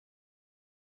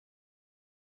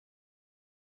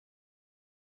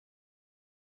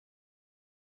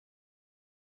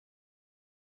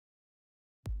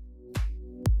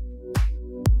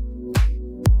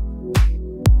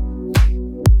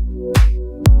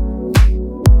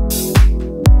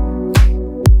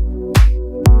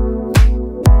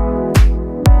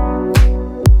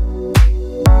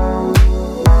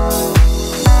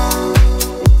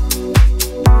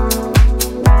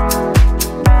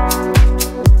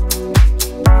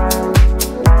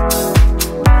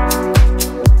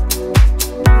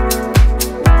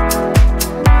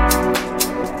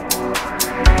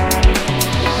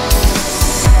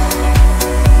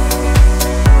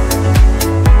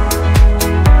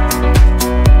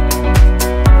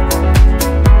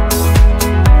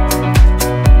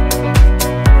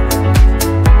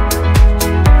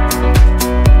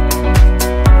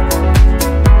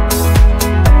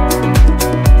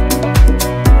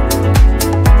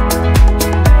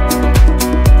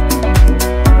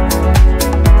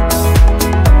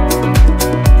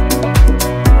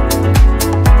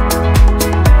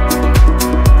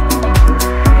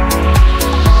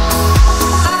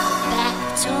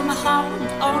home, the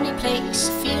only place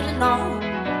I feel alone.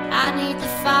 I need the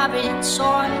foreign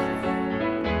soil,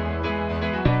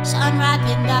 sun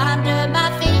ripened under my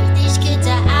feet. These kids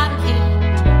are out of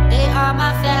heat, they are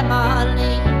my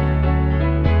family.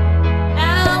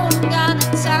 Now I'm gonna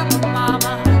tell my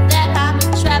mama that I'm a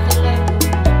traveler.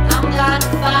 I'm gonna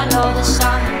follow the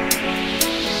sun.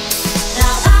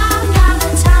 Now I'm gonna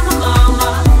tell my mama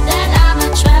that I'm a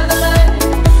traveler.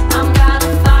 I'm gonna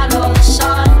follow the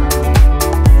sun.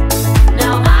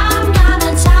 Now I'm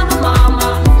gonna tell my mama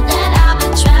that I'm a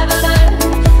traveler.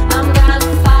 I'm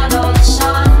gonna follow the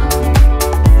sun.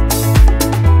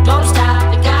 Don't stop,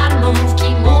 you gotta move,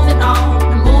 keep moving on,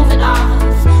 moving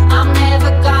off. I'm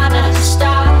never gonna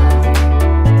stop.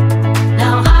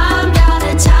 Now I'm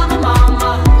gonna tell my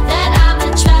mama that I'm a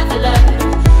traveler.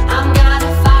 I'm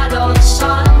gonna follow the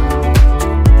sun.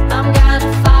 I'm gonna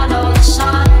follow the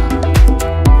sun.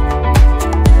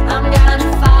 I'm gonna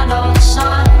follow the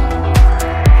sun.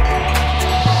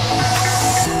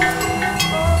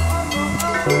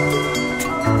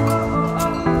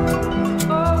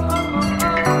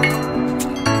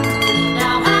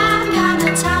 Now I'm gonna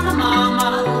tell my mama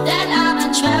that I'm a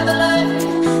traveler.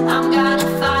 I'm gonna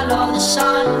follow the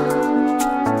sun.